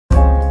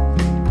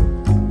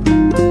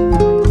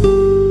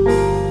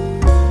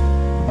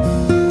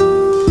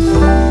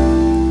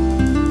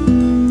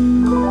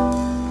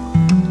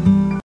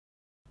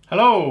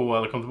Hello,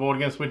 welcome to Board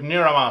Games with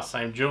Niramas.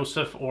 I'm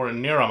Joseph, or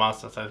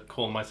Niramas as I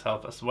call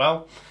myself as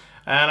well.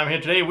 And I'm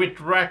here today with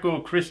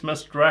Drako.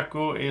 Christmas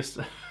Drako is,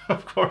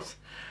 of course,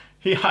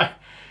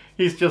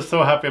 he's just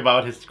so happy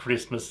about his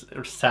Christmas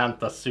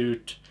Santa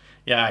suit.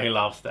 Yeah, he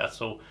loves that.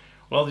 So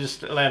we'll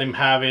just let him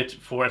have it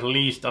for at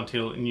least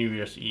until New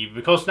Year's Eve.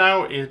 Because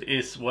now it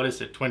is,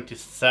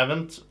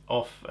 27th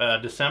of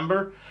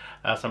December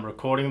as I'm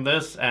recording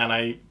this. And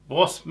I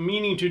was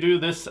meaning to do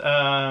this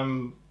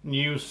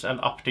news and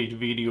update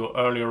video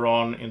earlier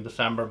on in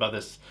December, but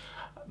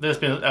there's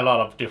been a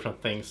lot of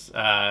different things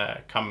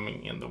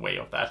coming in the way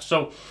of that.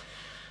 So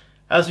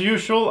as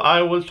usual,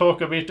 I will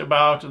talk a bit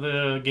about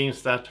the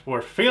games that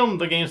were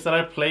filmed, the games that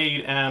I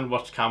played, and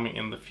what's coming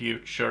in the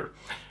future.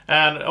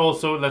 And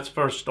also, let's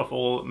first of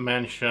all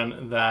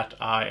mention that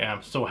I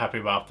am so happy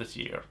about this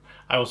year.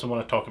 I also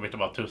want to talk a bit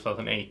about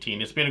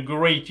 2018. It's been a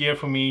great year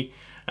for me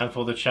and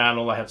for the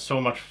channel. I had so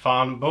much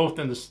fun, both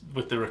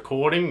with the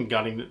recording,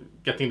 getting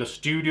the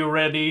studio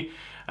ready,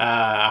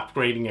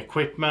 upgrading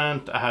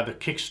equipment. I had a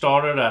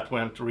Kickstarter that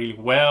went really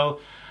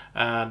well.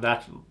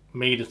 That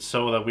made it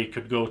so that we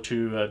could go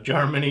to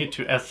Germany,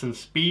 to Essen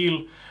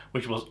Spiel,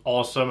 which was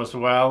awesome as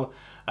well.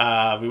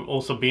 We've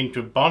also been to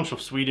a bunch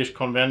of Swedish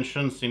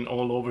conventions in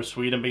all over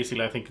Sweden.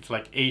 Basically, I think it's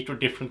like 8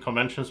 different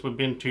conventions we've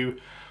been to,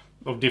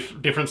 of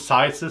different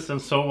sizes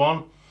and so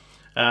on.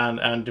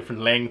 And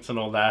different lengths and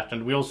all that.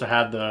 And we also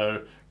had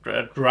the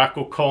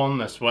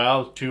Drako as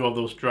well, 2 of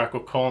those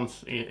Drako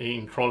cons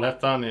in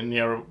Trollhättan,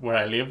 near where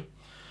I live.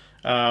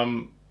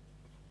 Bunch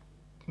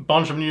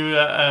of new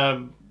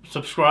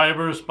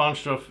subscribers,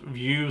 bunch of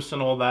views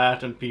and all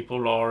that, and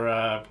people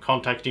are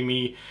contacting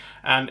me.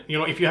 And you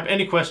know, if you have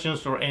any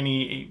questions or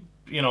any,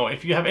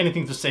 if you have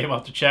anything to say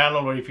about the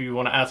channel, or if you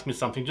want to ask me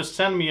something, just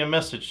send me a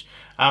message.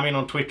 I mean,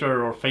 on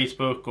Twitter or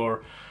Facebook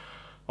or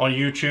on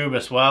YouTube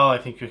as well. I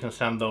think you can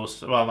send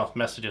those, well, not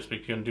messages, but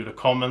you can do the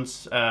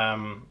comments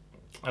and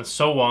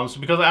so on. So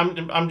because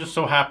I'm just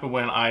so happy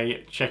when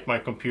I check my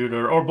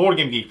computer, or Board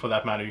Game Geek for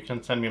that matter. You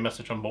can send me a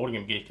message on Board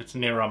Game Geek. It's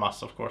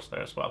Niramas, of course,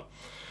 there as well.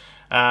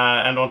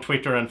 And on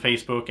Twitter and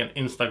Facebook and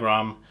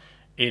Instagram,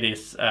 it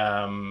is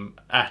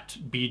at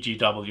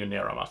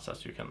BGwNiramas,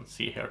 as you can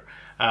see here.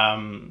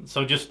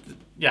 So just,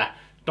 yeah,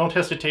 don't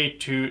hesitate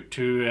to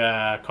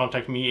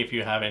contact me if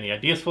you have any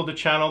ideas for the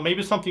channel.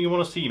 Maybe something you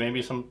want to see,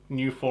 maybe some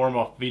new form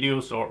of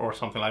videos or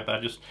something like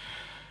that. Just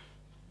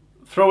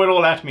throw it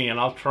all at me and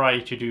I'll try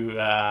to do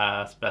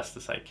as best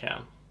as I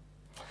can.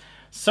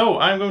 So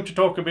I'm going to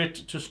talk a bit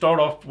to start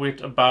off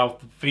with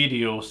about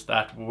videos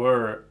that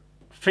were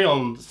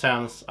filmed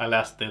since I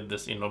last did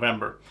this in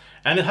November.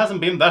 And it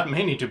hasn't been that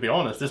many, to be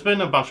honest. There's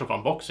been a bunch of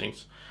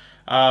unboxings.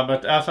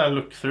 But as I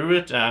looked through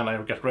it and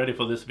I got ready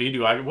for this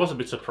video, I was a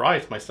bit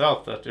surprised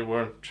myself that there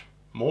weren't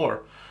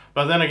more.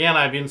 But then again,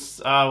 I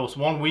was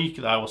 1 week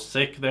that I was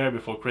sick there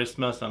before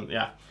Christmas, and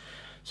yeah.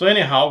 So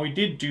anyhow, we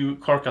did do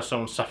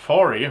Carcassonne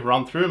Safari,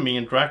 run through, me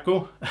and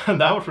Drako,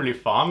 and that was really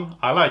fun.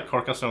 I like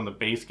Carcassonne, the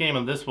base game,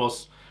 and this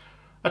was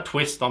a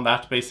twist on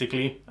that,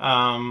 basically.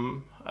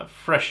 A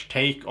fresh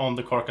take on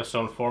the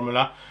Carcassonne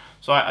formula.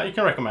 So I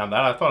can recommend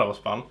that. I thought it was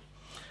fun.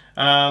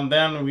 And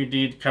then we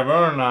did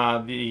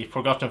Caverna, the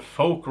Forgotten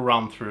Folk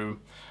run through.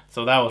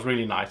 So that was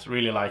really nice,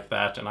 really like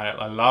that. And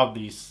I love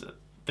these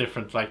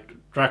different, like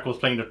Drako was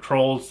playing the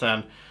trolls,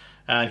 and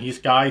his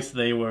guys,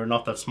 they were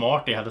not that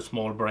smart, they had a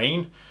small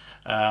brain.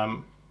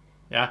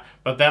 Yeah,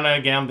 but then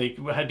again, they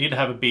did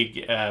have a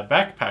big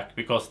backpack,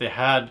 because they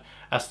had,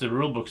 as the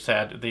rulebook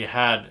said, they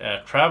had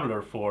a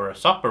traveler for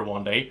supper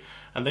one day,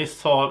 and they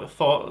saw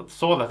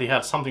that he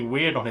had something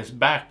weird on his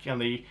back,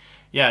 and they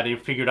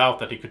figured out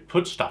that he could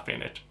put stuff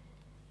in it.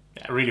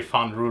 Yeah, really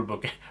fun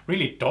rulebook.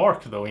 Really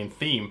dark though in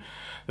theme.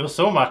 There was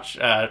so much,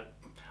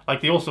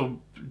 like they also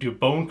do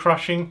bone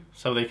crushing,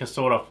 so they can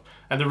sort of,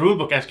 and the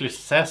rulebook actually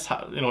says,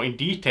 in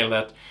detail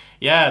that,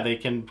 yeah, they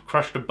can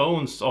crush the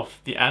bones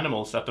of the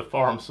animals at the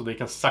farm so they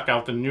can suck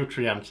out the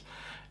nutrients.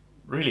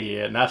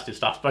 Really nasty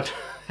stuff, but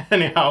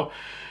anyhow,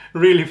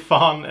 really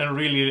fun, and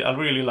I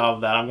really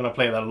love that. I'm gonna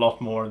play that a lot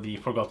more, the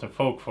Forgotten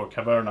Folk for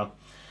Caverna.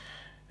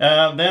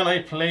 Then I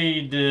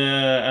played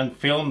and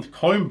filmed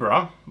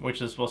Coimbra, which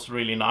was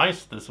really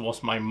nice. This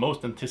was my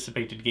most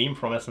anticipated game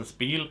from Essen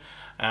Spiel,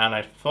 and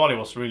I thought it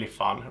was really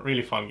fun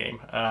game.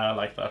 I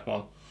like that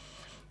one.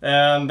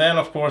 And then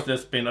of course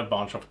there's been a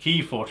bunch of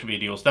Keyforge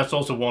videos. That's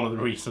also one of the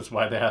reasons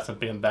why there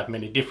hasn't been that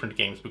many different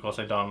games, because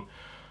I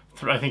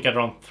think I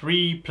done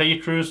 3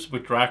 playthroughs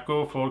with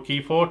Drako for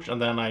Keyforge,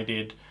 and then I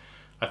did,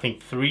 I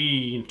think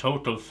 3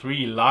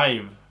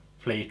 live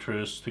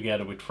playthroughs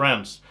together with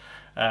friends.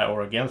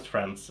 Or against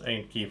friends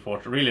in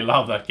Keyforge. Really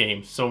love that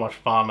game, so much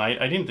fun.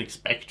 I didn't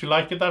expect to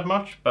like it that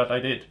much, but I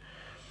did.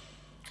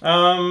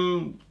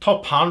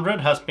 Top 100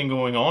 has been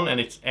going on, and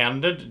it's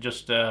ended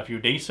just a few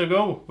days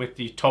ago with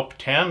the top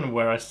 10,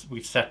 where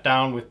we sat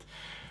down with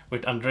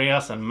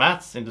Andreas and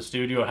Mats in the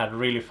studio. Had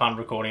really fun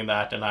recording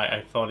that, and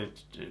I thought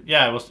it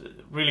was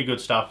really good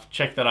stuff.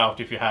 Check that out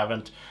if you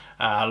haven't.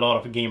 A lot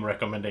of game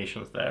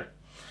recommendations there.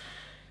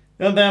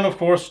 And then of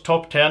course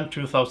top 10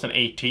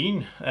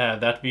 2018,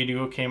 that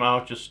video came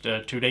out just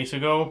 2 days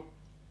ago.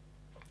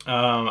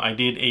 I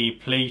did a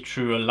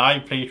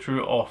live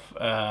playthrough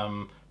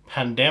of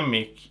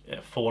Pandemic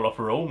Fall of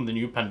Rome, the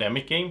new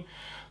Pandemic game.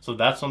 So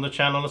that's on the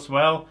channel as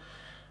well.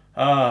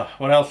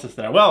 What else is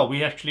there? Well,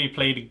 we actually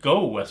played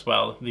Go as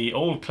well, the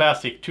old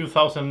classic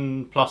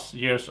 2000 plus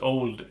years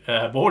old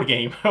board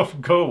game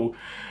of Go,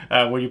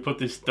 where you put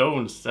these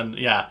stones, and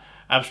yeah,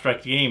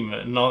 abstract game,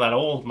 not at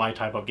all my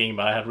type of game,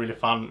 but I had really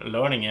fun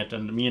learning it,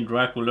 and me and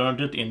Drako learned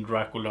it in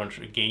Drako Learns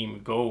a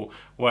Game Go,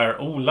 where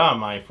Ola,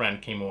 my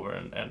friend, came over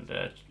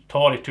and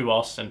taught it to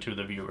us and to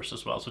the viewers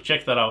as well. So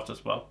check that out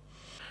as well.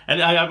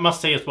 And I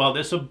must say as well,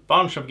 there's a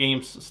bunch of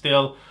games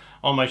still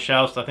on my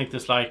shelves. I think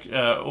there's like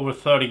over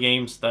 30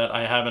 games that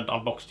I haven't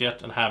unboxed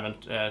yet and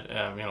haven't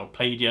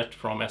played yet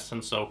from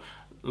Essence, so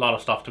a lot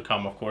of stuff to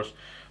come, of course.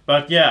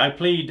 But yeah, I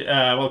played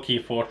well,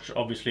 Keyforge,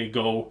 obviously,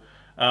 Go.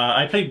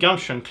 I played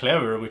Gunshun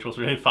Clever, which was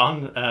really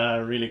fun,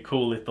 really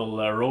cool little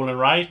roll and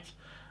write.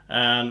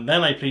 And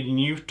then I played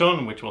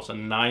Newton, which was a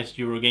nice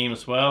Euro game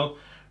as well.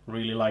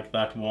 Really liked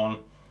that one,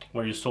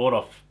 where you sort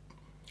of,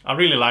 I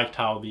really liked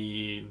how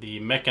the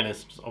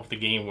mechanisms of the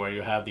game, where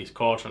you have these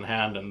cards on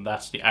hand and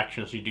that's the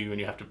actions you do, and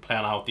you have to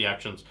plan out the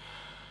actions.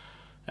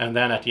 And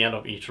then at the end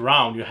of each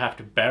round, you have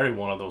to bury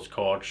one of those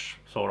cards,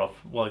 sort of.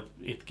 Well,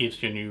 it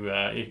gives you new,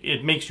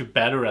 it makes you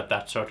better at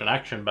that certain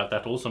action, but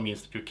that also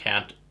means that you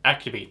can't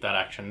activate that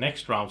action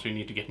next round, so you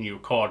need to get new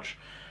cards.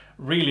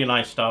 Really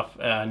nice stuff.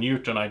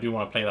 Newton, I do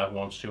want to play that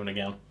one soon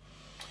again.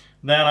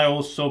 Then I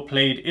also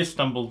played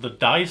Istanbul, the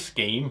dice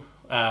game,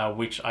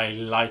 which I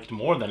liked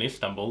more than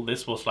Istanbul.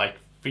 This was like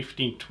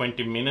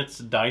 15-20 minutes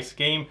dice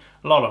game.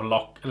 A lot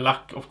of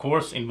luck of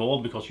course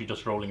involved, because you're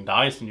just rolling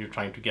dice and you're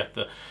trying to get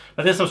the,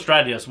 but there's some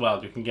strategy as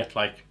well. You can get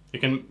like, you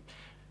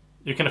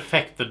can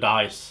affect the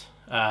dice,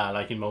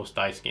 like in most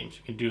dice games.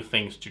 You can do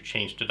things to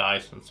change the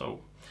dice, and so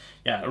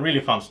yeah, really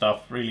fun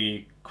stuff.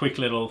 Really quick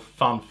little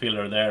fun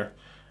filler there.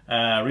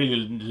 Really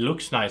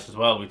looks nice as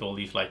well with all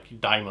these like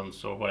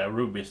diamonds or whatever,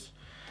 rubies.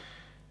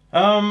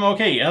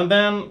 Okay, and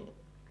then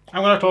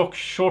I'm going to talk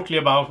shortly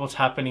about what's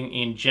happening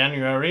in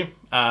January.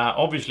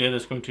 Obviously,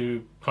 there's going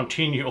to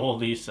continue all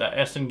these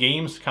Essen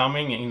games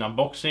coming in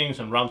unboxings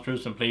and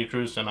run-throughs and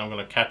playthroughs, and I'm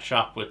going to catch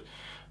up with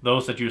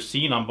those that you've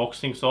seen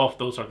unboxings of.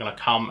 Those are going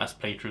to come as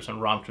playthroughs and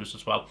run-throughs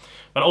as well.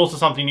 But also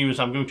something new is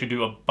I'm going to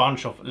do a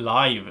bunch of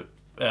live,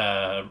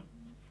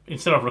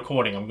 instead of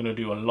recording, I'm going to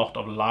do a lot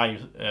of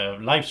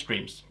live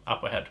streams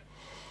up ahead.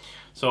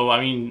 So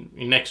I mean,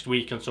 next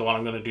week and so on,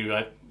 I'm going to do,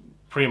 I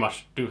pretty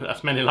much do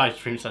as many live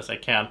streams as I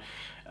can.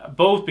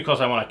 Both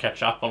because I want to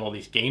catch up on all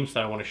these games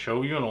that I want to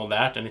show you and all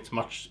that, and it's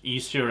much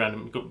easier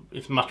and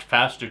it's much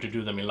faster to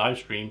do them in live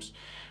streams,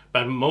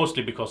 but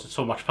mostly because it's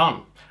so much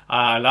fun.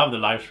 I love the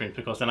live streams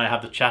because then I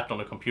have the chat on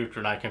the computer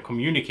and I can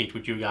communicate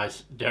with you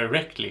guys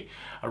directly.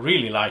 I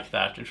really like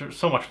that. It's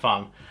so much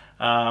fun,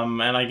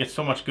 and I get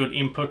so much good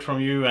input from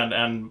you,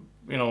 and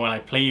you know, when I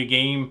play a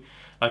game,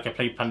 like I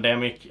played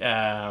Pandemic,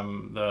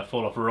 the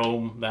Fall of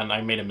Rome, then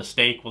I made a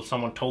mistake. Well,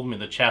 someone told me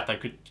in the chat I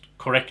could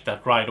correct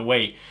that right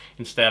away,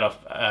 instead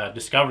of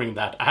discovering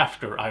that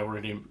after I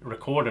already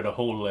recorded a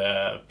whole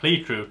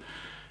playthrough,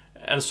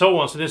 and so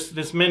on. So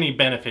there's many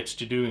benefits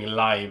to doing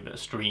live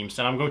streams,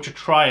 and I'm going to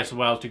try as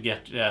well to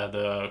get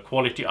the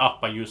quality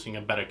up by using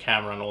a better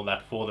camera and all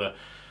that for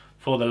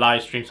the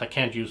live streams. I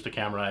can't use the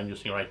camera I'm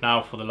using right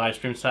now for the live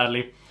stream,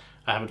 sadly.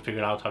 I haven't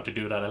figured out how to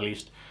do that at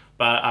least,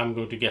 but I'm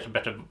going to get a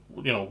better,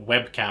 you know,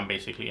 webcam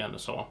basically, and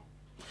so on.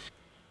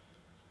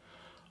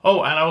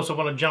 Oh, and I also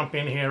want to jump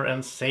in here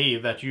and say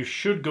that you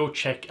should go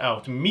check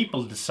out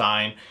Meeple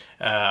Design.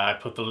 I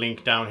put the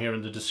link down here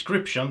in the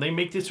description. They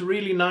make this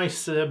really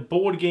nice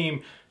board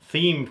game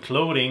themed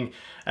clothing,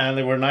 and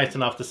they were nice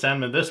enough to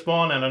send me this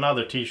one and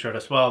another t-shirt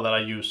as well that I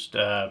used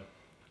the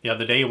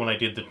other day when I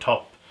did the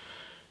top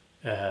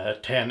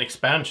 10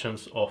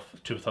 expansions of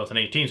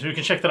 2018. So you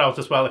can check that out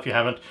as well if you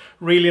haven't.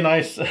 Really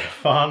nice,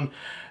 fun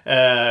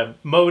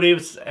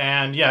motives,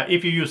 and yeah,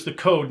 if you use the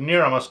code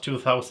Niramas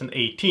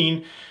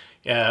 2018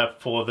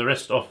 for the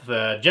rest of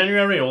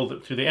January, all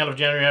through the end of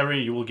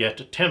January, you will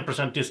get a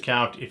 10%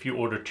 discount if you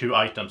order 2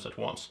 items at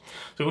once.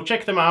 So go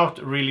check them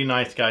out, really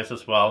nice guys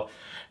as well.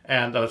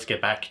 And let's get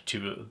back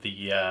to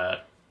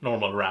the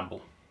normal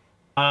ramble.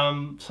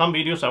 Some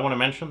videos I want to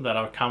mention that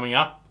are coming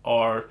up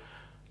are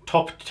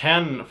top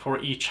 10 for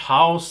each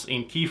house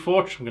in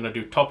Keyforge. I'm going to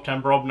do top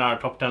 10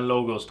 Brobnar, top 10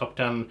 logos, top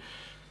 10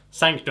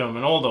 Sanctum,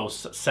 and all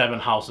those 7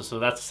 houses. So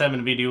that's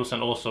 7 videos,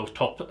 and also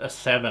top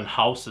 7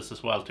 houses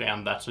as well to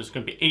end that. So it's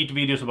going to be 8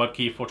 videos about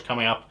Keyforge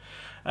coming up.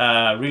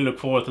 Really look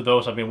forward to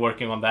those. I've been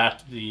working on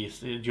that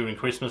during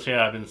Christmas here.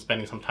 I've been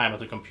spending some time at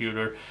the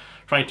computer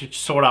trying to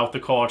sort out the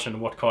cards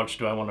and what cards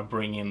do I want to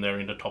bring in there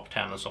in the top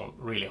 10 and so on.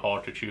 Really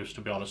hard to choose,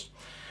 to be honest.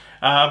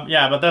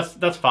 Yeah, but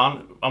that's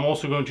fun. I'm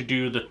also going to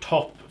do the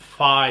top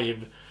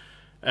 5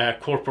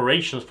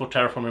 corporations for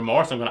Terraforming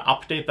Mars. I'm going to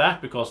update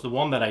that, because the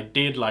one that I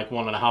did like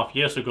 1.5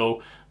 years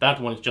ago, that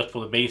one is just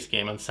for the base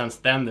game, and since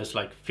then there's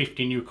like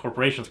 50 new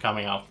corporations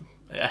coming out,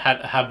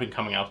 have been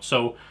coming out.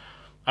 So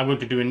I'm going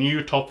to do a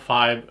new top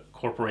 5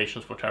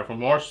 corporations for Terraform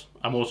Mars.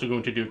 I'm also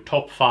going to do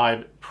top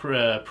 5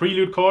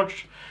 prelude cards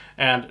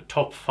and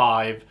top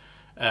 5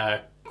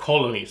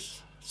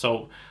 colonies.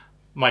 So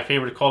my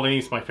favorite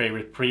colonies, my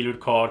favorite prelude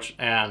cards,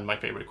 and my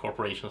favorite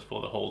corporations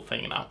for the whole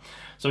thing now.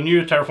 So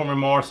new Terraform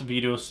Mars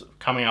videos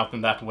coming out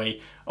in that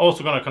way.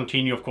 Also going to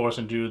continue, of course,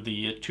 and do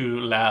the 2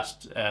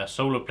 last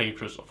solo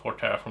playthroughs for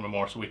Terraform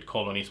Mars with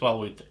colonies, well,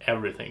 with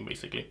everything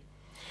basically.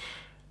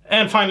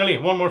 And finally,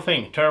 one more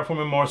thing,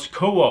 Terraform Mars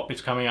co-op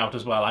is coming out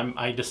as well.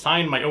 I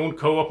designed my own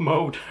co-op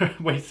mode.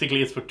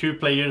 Basically, it's for 2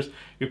 players.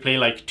 You play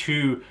like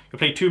you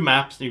play 2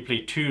 maps, and you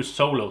play 2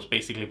 solos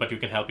basically, but you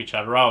can help each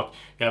other out.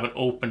 You have an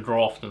open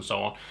draft and so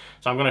on.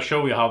 So I'm going to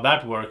show you how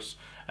that works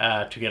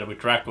together with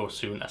Drako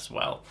soon as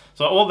well.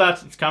 So all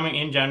that is coming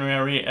in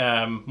January,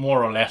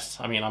 more or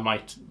less. I mean, I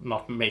might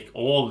not make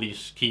all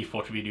these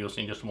Keyforge videos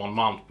in just 1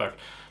 month, but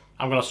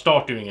I'm going to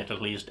start doing it at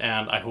least,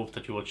 and I hope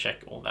that you will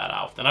check all that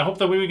out. And I hope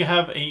that we will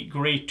have a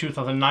great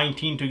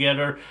 2019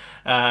 together.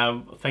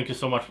 Thank you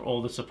so much for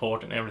all the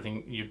support and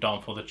everything you've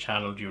done for the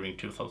channel during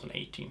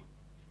 2018.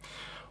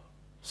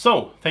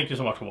 So, thank you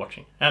so much for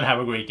watching, and have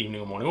a great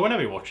evening or morning, or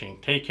whenever you're watching.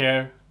 Take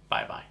care.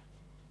 Bye-bye.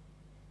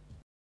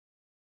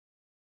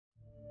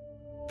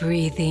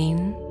 Breathe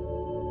in.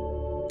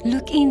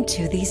 Look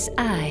into these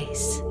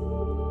eyes.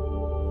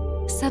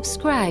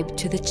 Subscribe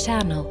to the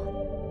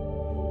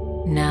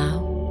channel.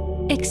 Now,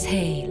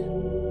 exhale.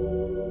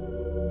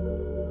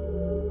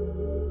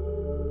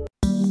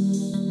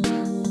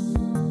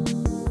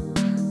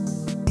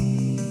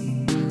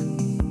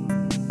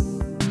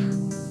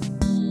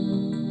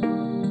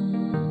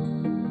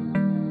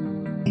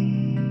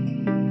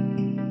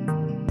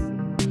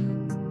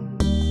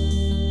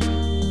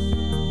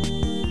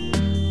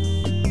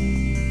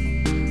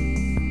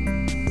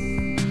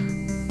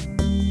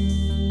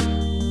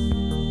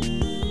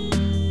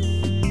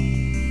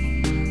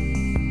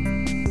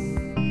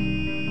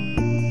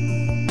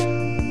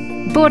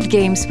 Board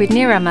Games with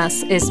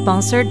Niramas is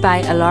sponsored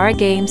by Alara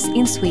Games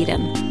in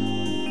Sweden.